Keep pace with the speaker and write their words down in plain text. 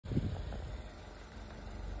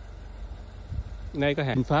Nay có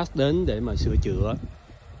hàng VinFast đến để mà sửa chữa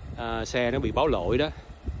xe nó bị báo lỗi đó.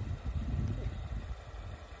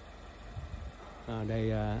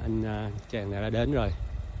 Đây anh chàng này đã đến rồi,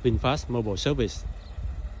 VinFast Mobile Service.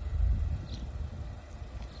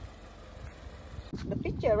 The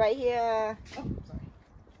picture right here.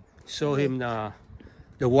 Show him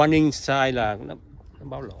the warning sign là nó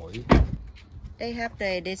báo lỗi. They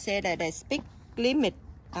have they say that the speed limit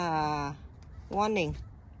warning.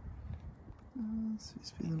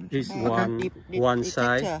 This one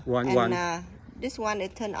side, one. This one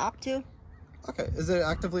is turned off too. Okay, is it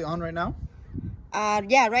actively on right now?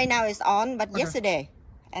 Yeah, right now it's on, but yesterday,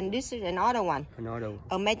 and this is another one. Another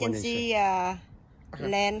Emergency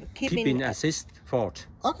lane keeping assist fault.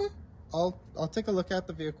 Okay, I'll take a look at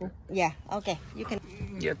the vehicle. Yeah, okay, you can.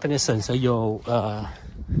 Yeah, technician sẽ vô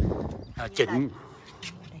chỉnh.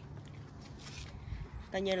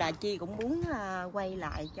 Coi như là Chi cũng muốn quay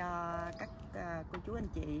lại cho các cô chú anh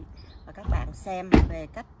chị và các bạn xem về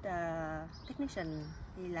cách technician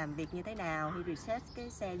đi làm việc như thế nào, đi reset cái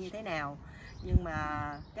xe như thế nào. Nhưng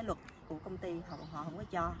mà cái luật của công ty họ không có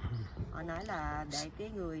cho. Họ nói là để cái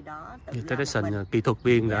người đó tự làm một mình. Kỹ thuật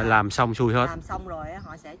viên đã làm xong xuôi hết. Làm xong rồi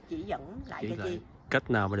họ sẽ chỉ dẫn lại cho Chi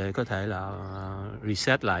cách nào mà để có thể là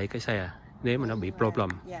reset lại cái xe nếu mà nó bị problem.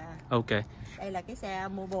 Ok. Đây là cái xe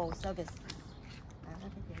mobile service.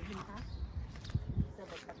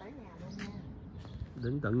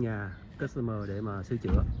 Đến tận nhà customer để mà sửa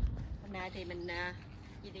chữa. Hôm nay thì mình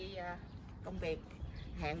đi công việc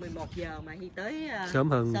hẹn 11 giờ mà Hi tới sớm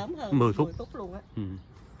hơn 10 phút luôn á.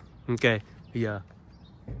 Ok, bây giờ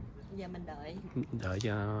mình đợi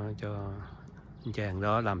cho anh chàng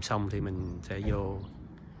đó làm xong thì mình sẽ vô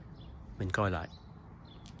mình coi lại.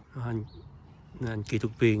 Anh kỹ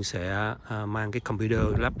thuật viên sẽ mang cái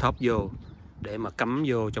computer laptop vô để mà cắm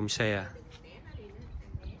vô trong xe.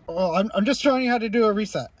 I'm just showing you how to do a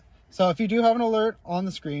reset. So if you do have an alert on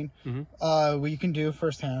the screen, what you can do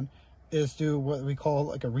firsthand is do what we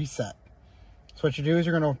call like a reset. So what you do is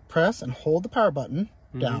you're going to press and hold the power button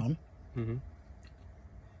down.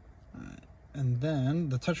 And then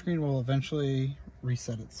the touchscreen will eventually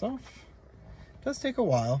reset itself. It does take a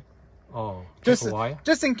while. Oh, just a while?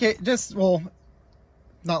 Just in case, well,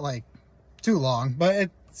 not like too long, but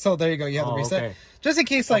so there you go. You have the reset. Okay. Just in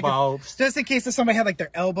case, like, just in case if somebody had like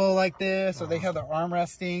their elbow like this, or they have their arm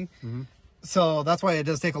resting. So that's why it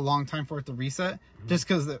does take a long time for it to reset, just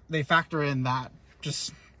because they factor in that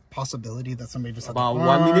just possibility that somebody just had about their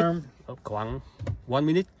 1 minute. arm. Khoảng 1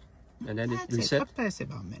 minute, and then it reset. I'd say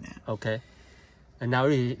about a minute. Okay, and now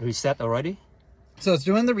it reset already. So it's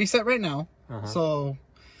doing the reset right now. So,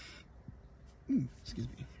 excuse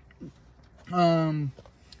me.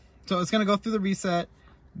 So it's gonna go through the reset.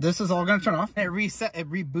 This is all gonna turn off. It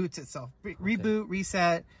reboots itself. Reboot,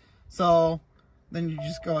 reset. So then you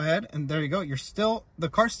just go ahead and there you go. The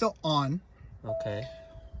car's still on. Okay.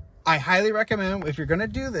 I highly recommend if you're gonna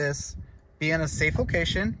do this, be in a safe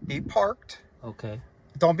location, be parked. Okay.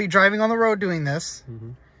 Don't be driving on the road doing this.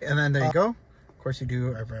 And then there you go. Of course you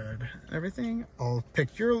do everything. I'll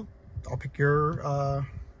pick your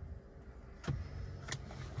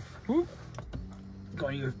go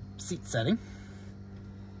to your seat setting.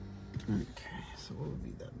 Okay, so what would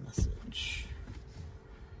be that message?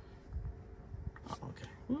 Oh, okay.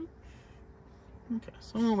 Okay,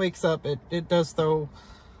 so when it wakes up, it does throw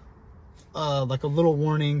like a little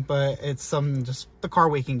warning, but it's just the car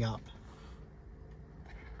waking up.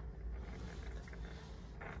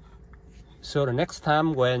 So the next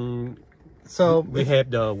time when we have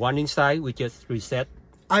the warning sign, we just reset.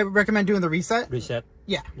 I recommend doing the reset. Reset.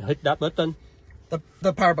 Yeah. Hit that button.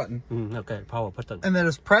 The power button. Okay, power button. And then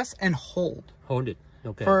just press and hold. Hold it.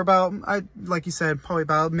 Okay. For about, like you said, probably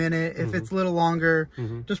about a minute. If it's a little longer,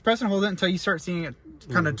 just press and hold it until you start seeing it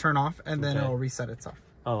kind of turn off, and then it'll reset itself.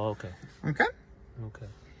 Oh, okay. Okay. Okay.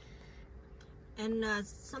 And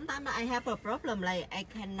sometimes I have a problem, like I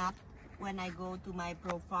cannot, when I go to my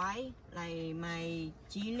profile, like my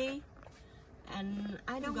Geely, and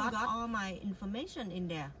I don't got all my information in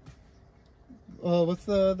there. What's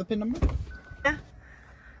the PIN number? Yeah.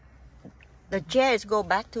 The chairs go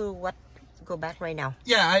back right now.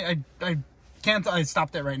 Yeah, I can't. I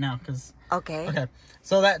stopped it right now because. Okay. Okay.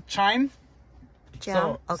 So that chime.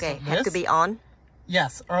 Okay. Have to be on.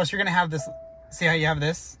 Yes, or else you're gonna have this. See how you have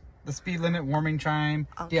this? The speed limit warming chime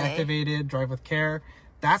deactivated. Drive with care.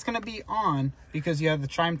 That's gonna be on because you have the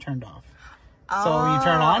chime turned off. So when you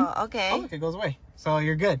turn it on, okay. Look, it goes away. So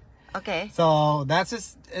you're good. Okay. So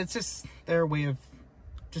it's just their way of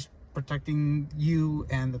just protecting you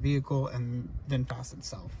and the vehicle and VinFast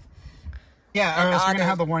itself. Yeah, or else you're gonna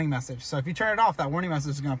have the warning message. So if you turn it off, that warning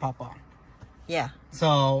message is gonna pop on. Yeah.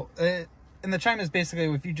 So, and the chime is basically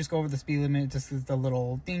if you just go over the speed limit, just is the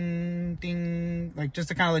little ding, ding, like just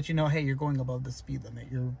to kind of let you know, hey, you're going above the speed limit.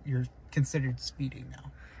 You're considered speeding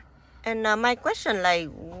now. And my question, like,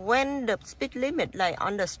 when the speed limit, like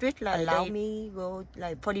on the street, like allow me go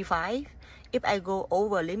like 45. If I go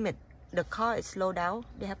over limit, the car is slow down.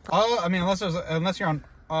 They have. I mean, unless you're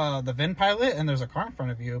on the VIN pilot and there's a car in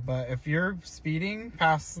front of you, but if you're speeding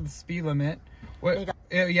past the speed limit,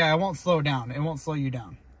 it won't slow down. It won't slow you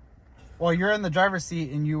down. Well, you're in the driver's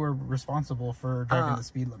seat and you were responsible for driving the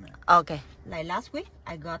speed limit. Okay. Like last week,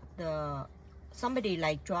 I got somebody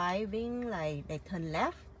like driving, like they turn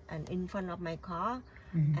left and in front of my car,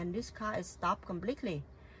 and this car is stopped completely.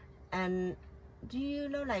 And do you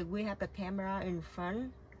know, like we have the camera in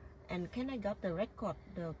front, and can I got the record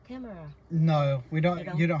the camera? No, we don't.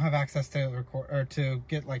 You don't have access to record or to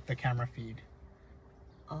get like the camera feed.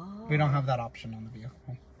 Oh. We don't have that option on the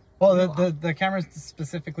vehicle. Well, the camera is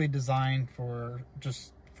specifically designed for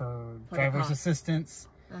driver's assistance,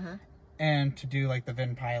 and to do like the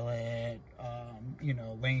VIN pilot,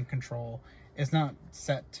 lane control. It's not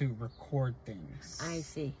set to record things. I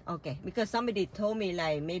see. Okay, because somebody told me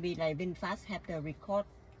like maybe like VinFast have the record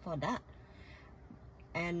for that,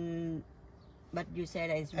 but you said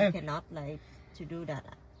that you cannot like to do that.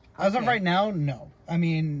 Okay. As of right now, no. I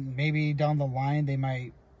mean, maybe down the line they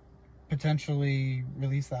might potentially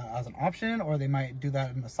release that as an option, or they might do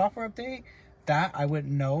that in the software update. That I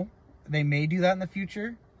wouldn't know. They may do that in the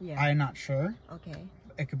future. Yeah. I'm not sure. Okay.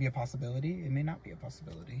 It could be a possibility. It may not be a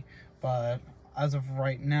possibility. But as of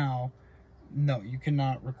right now, no, you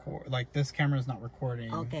cannot record. Like, this camera is not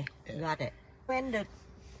recording. Okay, got it. When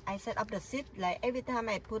I set up the seat, like every time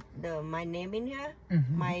I put my name in here,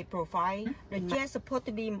 my profile, the chair is supposed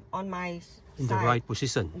to be on my in side. the right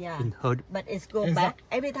position. Yeah. In her. But it's go back.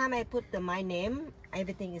 Every time I put my name,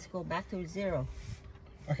 everything is go back to 0.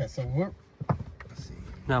 Okay, so let's see.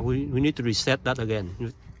 Now we need to reset that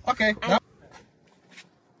again. Okay.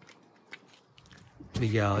 Bây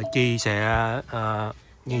giờ Chi sẽ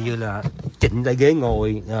như là chỉnh lại ghế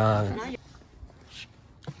ngồi.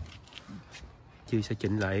 Chi sẽ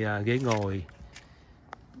chỉnh lại ghế ngồi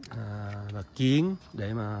và kiến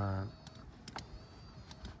để mà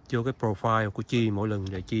vô cái profile của Chi. Mỗi lần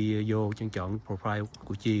để Chi vô chọn profile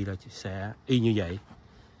của Chi là sẽ y như vậy.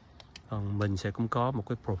 Còn mình sẽ cũng có một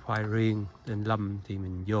cái profile riêng. Nên Lâm thì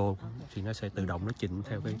mình vô thì nó sẽ tự động nó chỉnh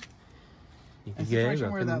theo cái những cái ghế và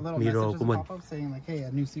cái mirror của mình. Saying like, hey, a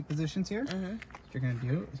new seat position's here. What you're gonna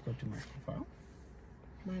do is go to my profile.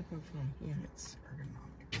 My profile, yeah. It's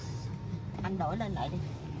ergonomics. Anh đổi lên lại đi.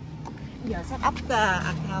 Giờ set up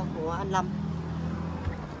account của anh Lâm.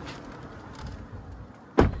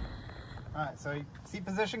 Alright, so seat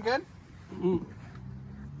position good?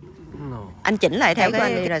 No. Anh chỉnh lại theo cái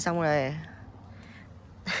anh đi rồi xong rồi.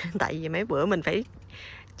 Tại vì mấy bữa mình phải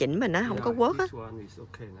chỉnh mình nó không có work á.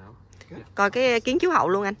 Coi cái kiến chiếu hậu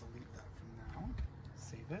luôn anh.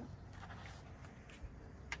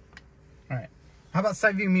 Alright. How about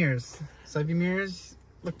side view mirrors? Side view mirrors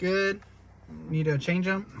look good. Need to change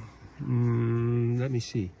them? Let me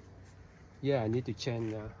see. Yeah, I need to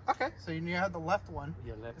change. Okay, so you have the left one.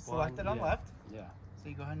 Your left it's selected on left. Yeah. So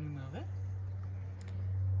you go ahead and move it.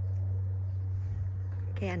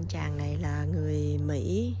 Cái anh chàng này là người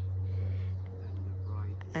Mỹ.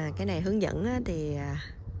 Cái này hướng dẫn á, thì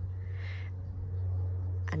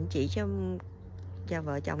anh chỉ cho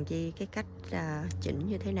vợ chồng Chi cái cách chỉnh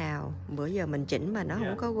như thế nào. Bữa giờ mình chỉnh mà nó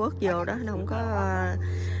không có work vô đó, nó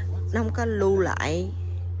không có lưu lại.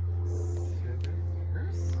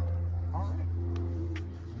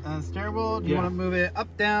 Steering wheel, do you want to move it up,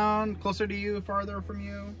 down, closer to you, farther from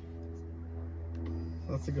you?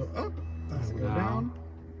 So that's to go up, that's to go down,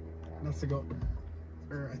 that's to go,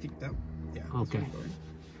 or I think that, yeah. Okay.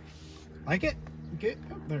 Like it? Good.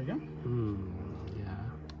 Oh, there you go.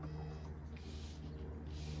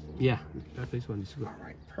 Yeah, this one is good. All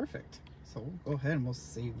right, perfect. So we'll go ahead and we'll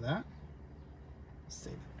save that.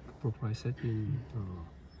 Save it. Profile setting.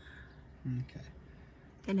 Okay.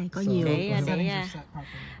 Cái này có nhiều để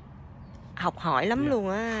học hỏi lắm luôn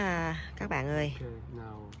á các bạn ơi. Okay,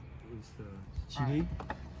 now is the chili.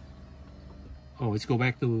 Oh, let's go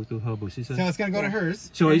back to her position. So it's gonna go to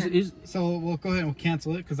hers. So so we'll go ahead and we'll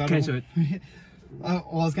cancel it because I don't cancel it. well,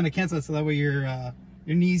 I was gonna cancel it so that way your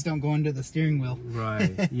knees don't go into the steering wheel.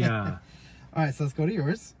 Right. Yeah. All right, so let's go to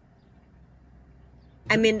yours.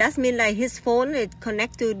 I mean, that means like his phone is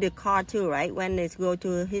connect to the car too, right? When it go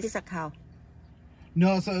to his account.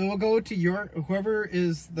 No, so it will go to whoever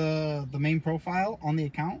is the main profile on the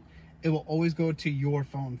account. It will always go to your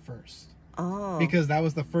phone first. because that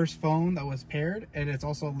was the first phone that was paired, and it's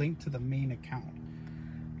also linked to the main account.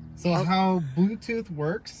 So how Bluetooth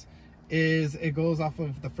works is it goes off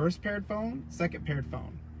of the first paired phone, second paired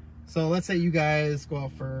phone. So let's say you guys go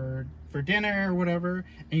out for dinner or whatever,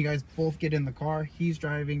 and you guys both get in the car. He's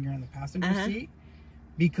driving, you're in the passenger seat.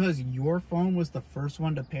 Because your phone was the first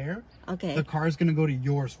one to pair, the car is going to go to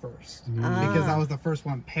yours first. Because that was the first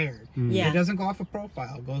one paired. It doesn't go off of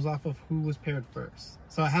profile. It goes off of who was paired first.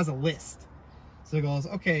 So it has a list. So it goes,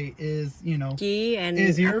 okay, is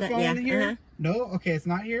your phone here? No? Okay, it's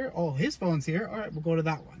not here. Oh, his phone's here. All right, we'll go to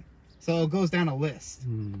that one. So it goes down a list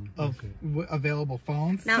of available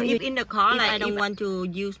phones. Now, if in the car, I don't want to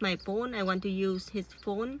use my phone, I want to use his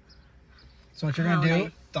phone. So what you're going to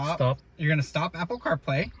do, stop. You're going to stop Apple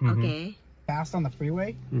CarPlay. Okay. Fast on the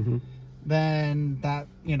freeway. Then that,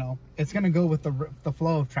 it's going to go with the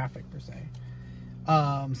flow of traffic per se.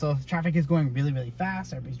 So if traffic is going really, really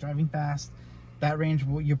fast, everybody's driving fast, that range,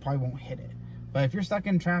 you probably won't hit it. But if you're stuck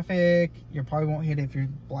in traffic, you probably won't hit it if you're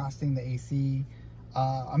blasting the AC.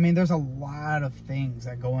 I mean, there's a lot of things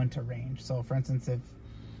that go into range. So for instance, if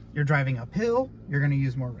you're driving uphill, you're going to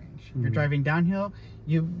use more range. If you're driving downhill,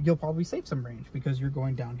 you'll probably save some range because you're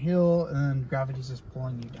going downhill and then gravity's just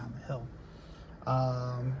pulling you down the hill.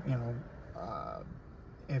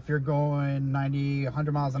 If you're going 90,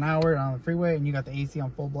 100 miles an hour on the freeway and you got the AC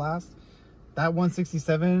on full blast, that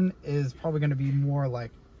 167 is probably going to be more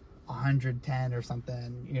like 110 or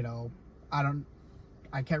something.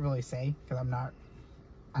 I can't really say because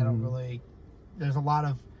I don't really, there's a lot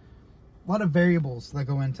of variables that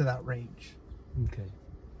go into that range. Okay.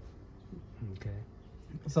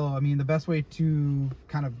 So I mean, the best way to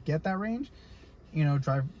kind of get that range,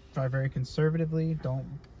 drive very conservatively. Don't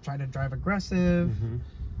try to drive aggressive.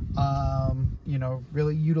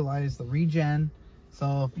 Really utilize the regen.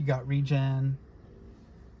 So if you got regen,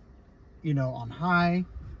 on high,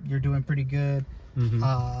 you're doing pretty good.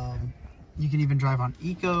 You can even drive on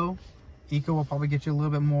eco. Eco will probably get you a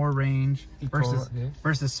little bit more range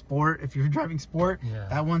versus sport. If you're driving sport,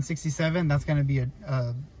 that 167, that's going to be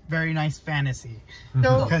a very nice fantasy.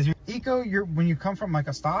 Because your eco, when you come from like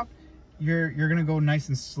a stop, you're going to go nice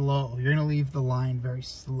and slow. You're going to leave the line very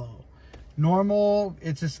slow. Normal,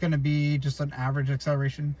 it's just going to be just an average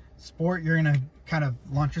acceleration. Sport, you're going to kind of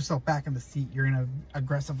launch yourself back in the seat. You're going to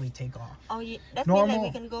aggressively take off. Oh, yeah. That means like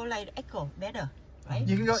we can go like eco better. Right?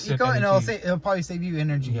 You can go eco and it'll probably save you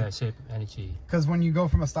energy. Yeah, save energy. Because when you go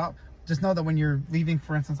from a stop, just know that when you're leaving,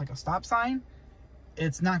 for instance, like a stop sign,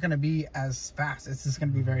 it's not going to be as fast. It's just going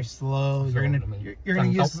to be very slow. You're going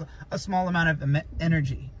to use a small amount of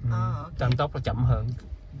energy. Tăng tốc là chậm hơn.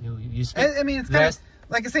 You I mean, it's kind of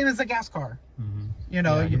like the same as a gas car. It's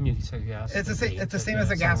the same as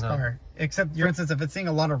a gas car, except for instance, if it's seeing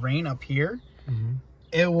a lot of rain up here,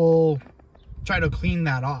 it will try to clean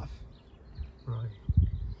that off. Right.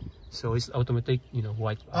 So it's automatic,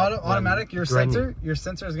 white. Automatic. Your sensor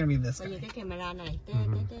is going to be this guy. Cái camera này,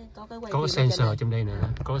 có sensor trong đây nữa,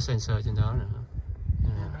 có sensor trên đó nữa.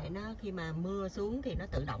 Vậy nó khi mà mưa xuống thì nó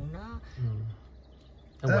tự động nó.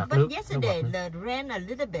 But yesterday the rain a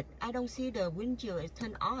little bit. I don't see the windshield is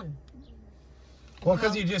turned on. Well,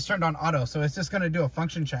 because you just turned on auto, so it's just going to do a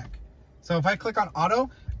function check. So if I click on auto,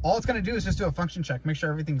 all it's going to do is just do a function check, make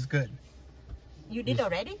sure everything's good. You did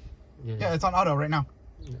already? Yeah, it's on auto right now.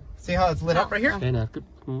 See how it's lit up right here? Đây nè,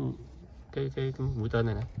 cái mũi tên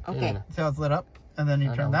này nè. Okay. See how it's lit up, and then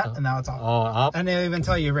you turn that, and now it's off. Off. And they'll even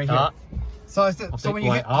tell you right here. So when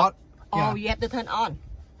you hit off, oh, you have to turn on.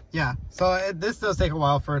 Yeah. So this does take a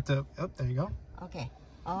while for it to. Oh, there you go. Okay.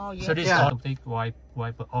 Oh, yeah. So this is automatic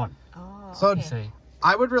wiper on. Oh. So okay.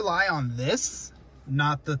 I would rely on this,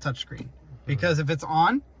 not the touchscreen, because if it's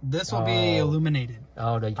on, this will be illuminated.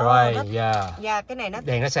 Oh, the dry, yeah. Yeah, cái này nó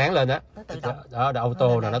đèn nó sáng lên đó. Nó tự động. Đó,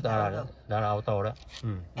 auto là nó auto đó.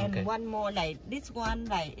 And one more like this one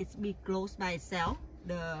like it's be closed by itself.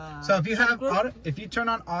 So if you have auto, if you turn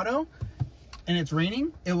on auto and it's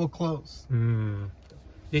raining, it will close.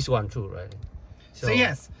 This one too, right? So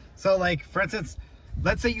yes. So like for instance,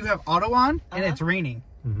 let's say you have auto on and it's raining.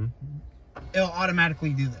 It'll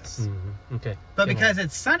automatically do this. Okay. But because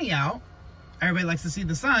it's sunny out, everybody likes to see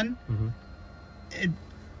the sun.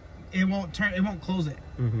 It won't close it.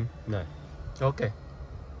 No. Okay.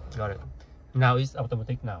 Got it. Now it's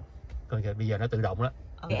automatic now. Còn bây giờ nó tự động đó.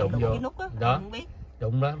 Đụng vô. Cái nút đó. Đó.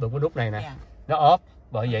 Đụng cái nút này nè. Nó off.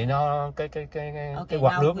 Bởi vậy nó cái quạt nước nó. Okay,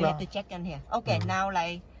 now we have to check in here. Okay, now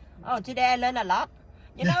like today I learned a lot.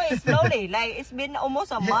 You know, it's slowly, like it's been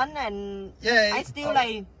almost a month and I still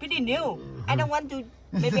like pretty new. I don't want to,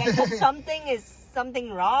 maybe I hope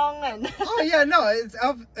something wrong and. Oh yeah, no, it's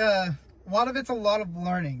a lot of it's a lot of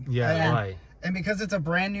learning. Yeah, right. And because it's a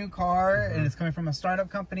brand new car and it's coming from a startup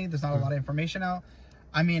company, there's not a lot of information out.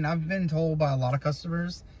 I mean, I've been told by a lot of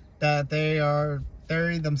customers that they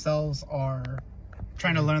themselves are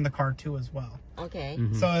trying to learn the car too as well. Okay.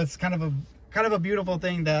 So it's kind of a beautiful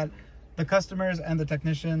thing that the customers and the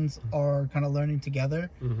technicians are kind of learning together.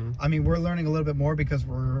 I mean, we're learning a little bit more because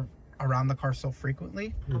we're around the car so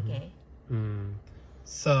frequently. Okay.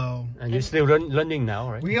 So. And you're still learning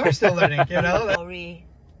now, right? We are still learning, you know. Sorry,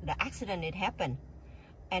 the accident it happened,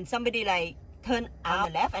 and somebody like turned out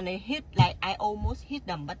the left and they hit, like I almost hit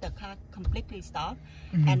them, but the car completely stopped,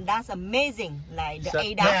 and that's amazing. Like the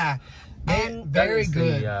ADAS. Yeah. And very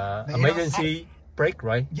good. The emergency brake,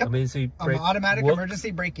 right? Yep. Emergency brake. Automatic work.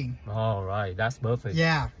 emergency braking. All right, that's perfect.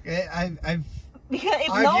 Yeah, I've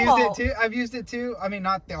used it too. I mean,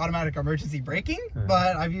 not the automatic emergency braking,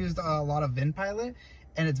 but I've used a lot of VinPilot,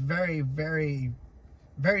 and it's very, very,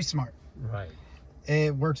 very smart. Right.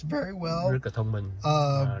 It works very well. Rất là thông minh.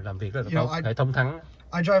 Làm việc rất là tốt. Hệ thống thắng.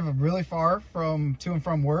 I drive really far to and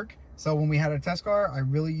from work, so when we had a test car, I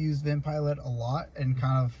really used VinPilot a lot and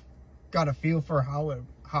kind of got a feel for how it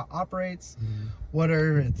operates, what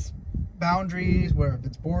are its boundaries, where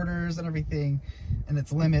its borders and everything, and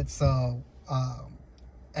its limits. So,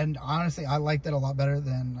 and honestly, I liked it a lot better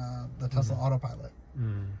than the Tesla Autopilot.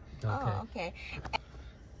 Okay. Oh, okay.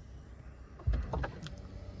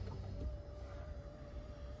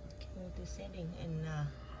 Go to setting and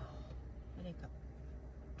what do you call?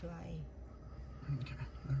 Dry. Okay,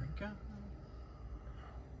 there we go.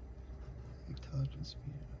 Intelligence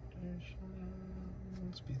speed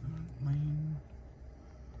adaptation, speed lane.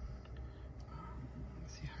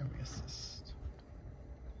 Let's see, highway assist.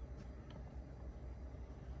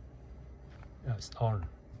 Yeah, it's on.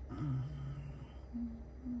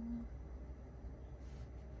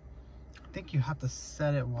 I think you have to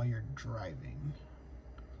set it while you're driving,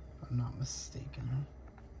 if I'm not mistaken.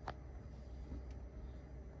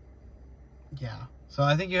 Yeah, so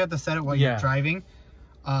I think you have to set it while you're driving.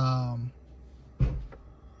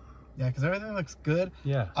 Yeah, because everything looks good.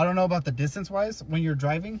 Yeah. I don't know about the distance wise when you're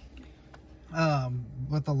driving.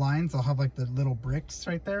 With the lines, I'll have like the little bricks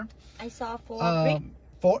right there. I saw 4 bricks.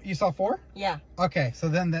 4? You saw 4? Yeah. Okay, so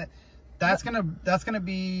then that's gonna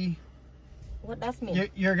be. What does mean?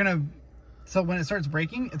 You're gonna. So when it starts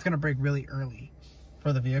braking, it's gonna brake really early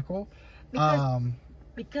for the vehicle.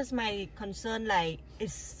 Because my concern, like,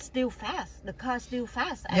 it's still fast. The car's still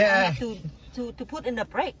fast. And Yeah. I have to put in the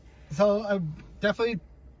brake. So definitely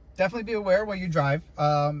be aware when you drive.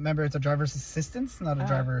 Remember, it's a driver's assistance, not a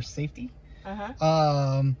driver's safety.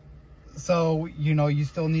 So you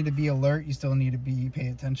still need to be alert. You still need to pay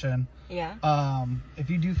attention. Yeah. If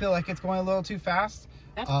you do feel like it's going a little too fast,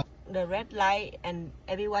 the red light and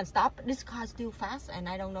everyone stop. This car's still fast, and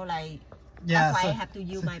I don't know, like. Yeah, that's why I have to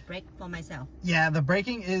use my brake for myself. Yeah, the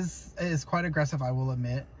braking is quite aggressive, I will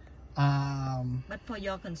admit. But for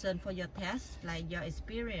your concern, for your test, like your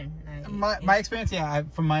experience, like my experience, yeah,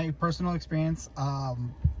 from my personal experience,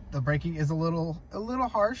 the braking is a little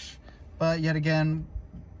harsh, but yet again,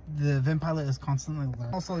 the VinPilot is constantly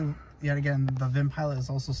learning. Also, yet again, the VinPilot is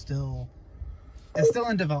also still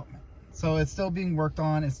in development, so it's still being worked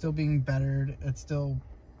on. It's still being bettered.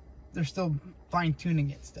 They're still fine tuning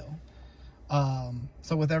it still.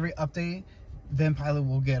 So with every update, VinPilot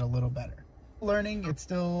will get a little better. Learning, it's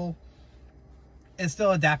still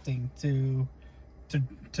adapting to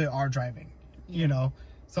our driving,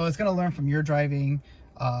 so it's going to learn from your driving.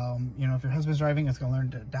 If your husband's driving, it's going to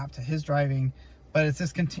learn to adapt to his driving, but it's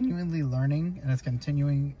just continually learning and it's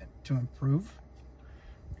continuing to improve.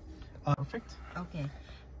 Perfect. Okay.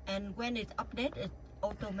 And when it's updated, it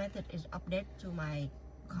automatic is update to my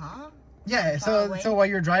car. Yeah. So while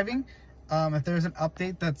you're driving, if there's an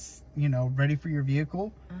update that's ready for your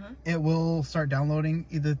vehicle, it will start downloading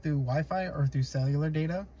either through Wi-Fi or through cellular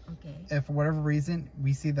data. Okay. If for whatever reason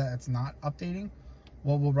we see that it's not updating,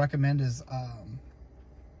 what we'll recommend is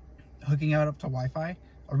hooking it up to Wi-Fi,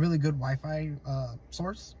 a really good Wi-Fi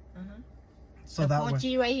source. So that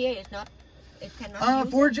 4G right here is not. It cannot.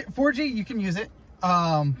 4G you can use it,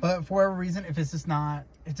 but for whatever reason, if it's just not,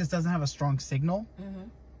 it just doesn't have a strong signal.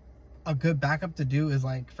 A good backup to do is,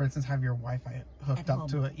 like, for instance, have your Wi-Fi hooked up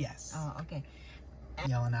to it. Yes. Oh, okay.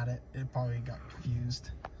 Yelling at it, it probably got confused.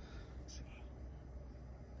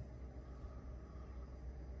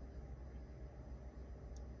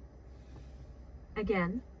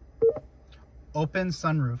 Again. Open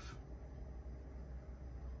sunroof.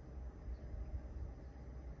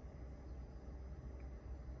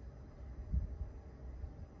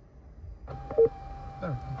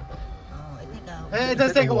 Oh, I think It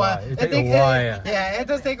does take a while. It takes a while. Yeah, it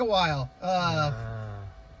does take a while.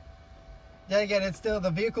 Yeah, again, it's still,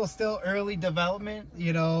 the vehicle's still early development,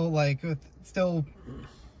 you know, like still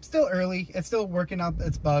early. It's still working out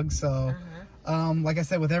its bugs. So, like I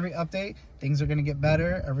said, with every update, things are going to get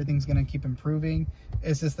better. Everything's going to keep improving.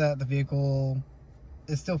 It's just that the vehicle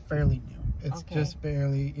is still fairly new. It's just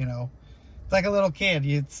barely, you know, it's like a little kid.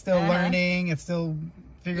 It's still learning. It's still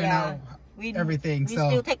figuring out everything. We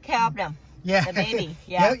still take care of them. Yeah, the baby.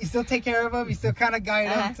 Yeah, you still take care of them. You still kind of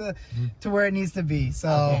guide them to where it needs to be.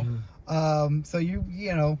 So, so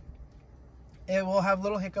you know, it will have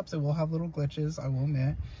little hiccups. It will have little glitches. I will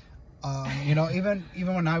admit. You know, even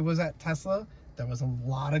when I was at Tesla, there was a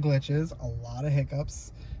lot of glitches, a lot of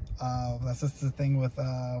hiccups. That's just the thing with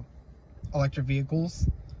electric vehicles.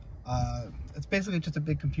 It's basically just a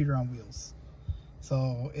big computer on wheels.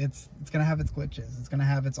 So it's gonna have its glitches. It's gonna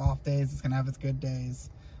have its off days. It's gonna have its good days.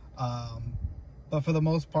 But for the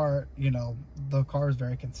most part, you know, the car is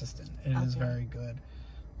very consistent. It is very good.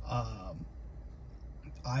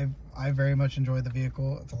 I very much enjoy the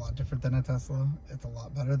vehicle. It's a lot different than a Tesla. It's a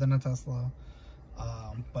lot better than a Tesla.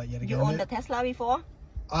 But yet again, you owned a Tesla before?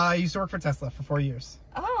 I used to work for Tesla for 4 years.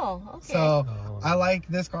 Oh, okay. So I like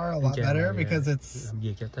this car a lot better because it's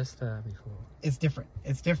different.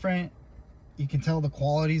 It's different. You can tell the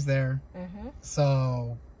quality's there.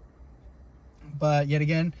 So, but yet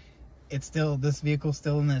again, it's still, this vehicle's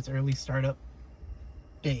still in its early startup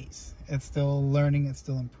days. It's still learning. It's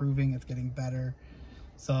still improving. It's getting better.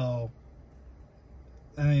 So,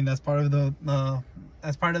 I mean, that's part of the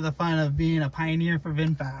fun of being a pioneer for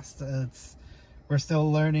VinFast. We're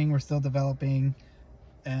still learning, we're still developing,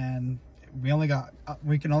 and we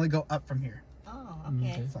can only go up from here. Oh,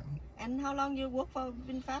 okay. So, and how long you work for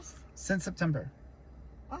VinFast? Since September.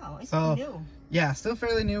 Wow, it's still new. Yeah, still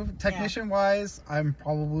fairly new. Technician wise, I'm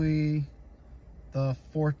probably the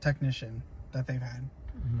 4th technician that they've had.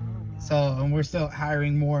 So, and we're still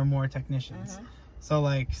hiring more and more technicians. So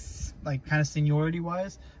like kind of seniority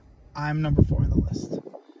wise, I'm number 4 on the list.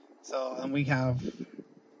 So, and we have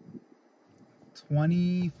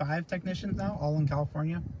 25 technicians now, all in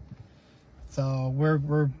California. So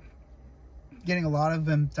we're getting a lot of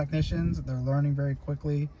them technicians. They're learning very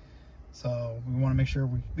quickly. So we want to make sure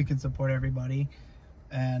we can support everybody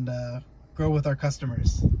and grow with our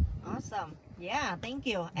customers. Awesome. Yeah, thank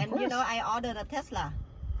you. And you know, I ordered a Tesla.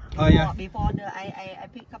 Before I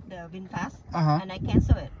pick up the VinFast and I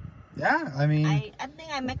cancel it. Yeah, I mean, I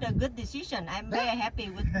think I make a good decision. I'm very happy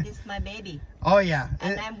with this my baby. Oh yeah.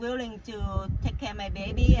 And I'm willing to take care of my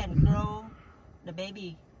baby and grow the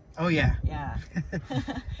baby. Oh yeah. Yeah.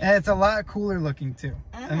 And it's a lot cooler looking too.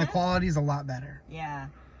 And the quality's a lot better. Yeah.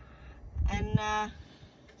 And yeah,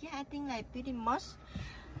 I think like pretty much.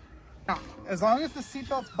 Now, as long as the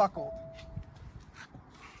seatbelt's buckled.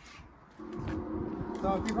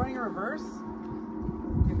 So if you're going in reverse, it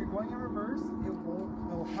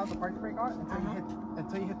will have the parking brake on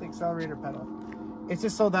until you hit the accelerator pedal. It's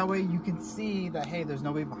just so that way you can see that, hey, there's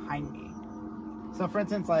nobody behind me. So for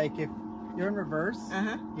instance, like if you're in reverse,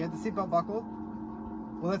 you have the seatbelt buckled.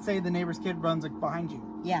 Well, let's say the neighbor's kid runs like behind you.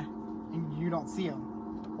 Yeah. And you don't see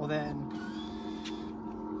him. Well, then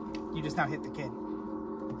you just now hit the kid.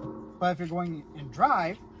 But if you're going in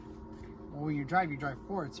drive, well, when you drive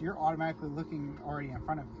forward, so you're automatically looking already in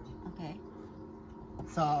front of you. Okay.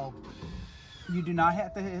 So you do not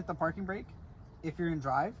have to hit the parking brake. If you're in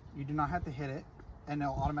drive, you do not have to hit it, and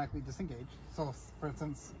it'll automatically disengage. So, for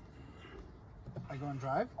instance, I go in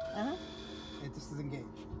drive, it just is engaged.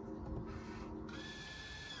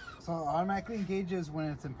 So it automatically engages when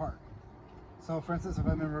it's in park. So, for instance, if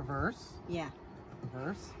I'm in reverse,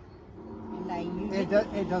 reverse, like it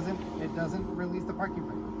doesn't release the parking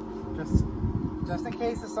brake. Just in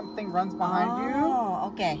case if something runs behind you.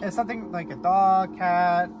 Oh, okay. It's something like a dog,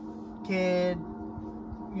 cat, kid,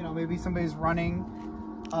 you know, maybe somebody's running.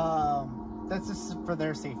 That's just for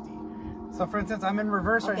their safety. So for instance, I'm in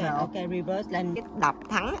reverse right now. Okay, reverse là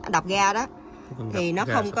đập ga đó thì nó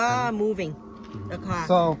không có moving the car.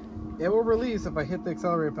 So it will release if I hit the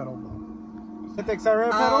accelerator pedal. Hit the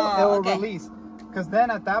accelerator pedal, it will release. Because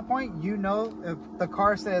then at that point, you know, if the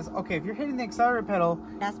car says, okay, if you're hitting the accelerator pedal,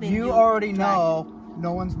 you already know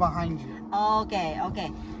no one's behind you. Okay,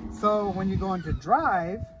 okay. So when you go into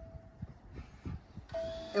drive,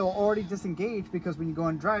 it will already disengage because when you go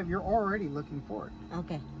in drive, you're already looking forward.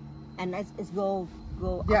 Okay. And it's go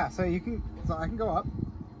up. Yeah, so I can go up.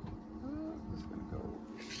 I'm just gonna go.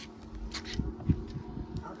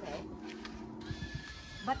 Okay.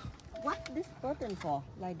 But what this button for?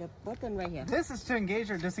 Like the button right here? This is to engage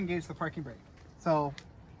or disengage the parking brake. So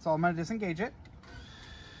I'm gonna disengage it.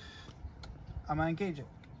 I'm gonna engage it.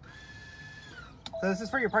 So this is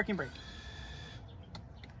for your parking brake.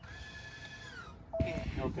 Okay.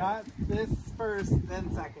 Got this first, then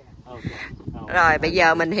second. Okay. Rồi bây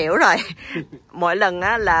giờ mình hiểu rồi. Mỗi lần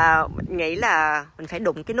á là mình nghĩ là mình phải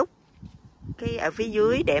đụng cái nút cái ở phía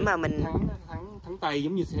dưới để mà mình thắng tay,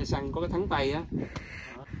 giống như xe xăng có cái thắng tay á.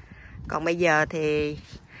 Còn bây giờ thì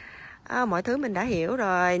mọi thứ mình đã hiểu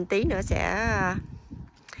rồi. Tí nữa sẽ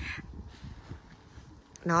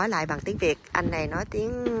nói lại bằng tiếng Việt. Anh này nói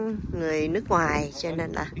tiếng người nước ngoài cho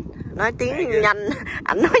nên là nói tiếng nhanh.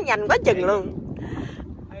 Ảnh nói nhanh quá chừng luôn.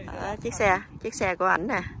 Chiếc xe của ảnh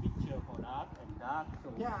nè.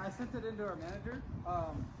 Yeah, I sent it into our manager,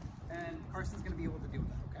 and Carson's going to be able to deal with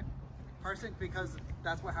that, okay? Carson, because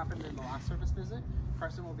that's what happened in the last service visit,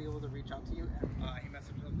 Carson will be able to reach out to you, and he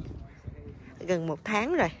messaged them this morning. Gần 1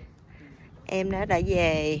 tháng rồi, em đã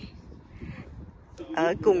về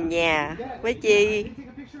ở cùng nhà với Chi,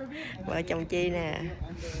 vợ chồng Chi nè,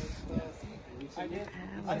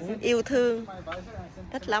 vẫn yêu thương,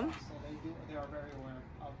 thích lắm.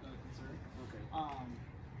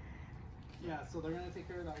 Yeah, so they're gonna take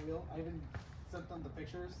care of that wheel. I even sent them the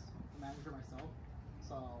pictures, the manager myself.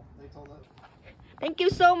 So they told us. Thank you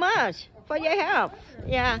so much for your help.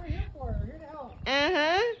 Yeah. We're here to help.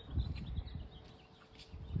 Uh-huh.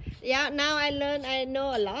 Yeah, now I learn, I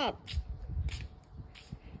know a lot.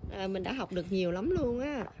 Mình đã học được nhiều lắm luôn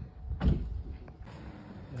á.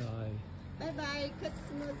 Rồi. Bye bye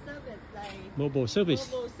customer service. Mobile Service.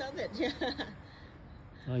 Mobile service.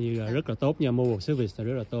 Như là rất là tốt nha, Mobile Service là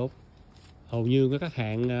rất là tốt. Hầu như các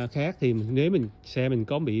hãng khác thì nếu xe mình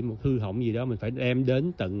có bị một hư hỏng gì đó mình phải đem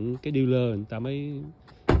đến tận cái dealer người ta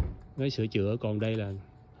mới sửa chữa, còn đây là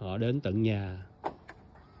họ đến tận nhà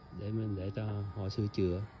để cho họ sửa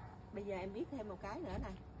chữa. Bây giờ em biết thêm một cái nữa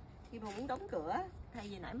này, khi mà muốn đóng cửa thay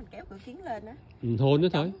vì nãy mình kéo cửa kiến lên á, hôn nó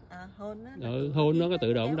thôi. Hôn nó có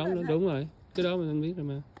tự động đóng, đúng rồi, cái đó mình biết rồi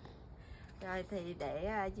mà. Rồi thì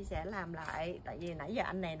để chia sẻ làm lại, tại vì nãy giờ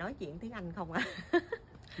anh này nói chuyện tiếng Anh không à.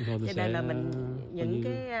 Cho nên là mình những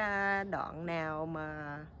cái đoạn nào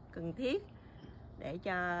mà cần thiết để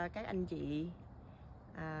cho các anh chị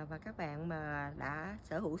và các bạn mà đã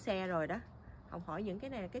sở hữu xe rồi đó, không hỏi những cái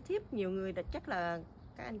này, cái tip nhiều người chắc là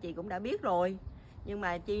các anh chị cũng đã biết rồi, nhưng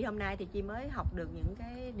mà Chi hôm nay thì Chi mới học được những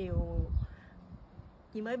cái điều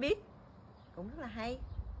Chi mới biết, cũng rất là hay,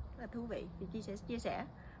 rất là thú vị thì Chi sẽ chia sẻ.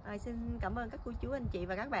 Xin cảm ơn các cô chú anh chị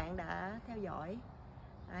và các bạn đã theo dõi.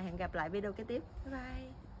 Hẹn gặp lại video kế tiếp. Bye bye.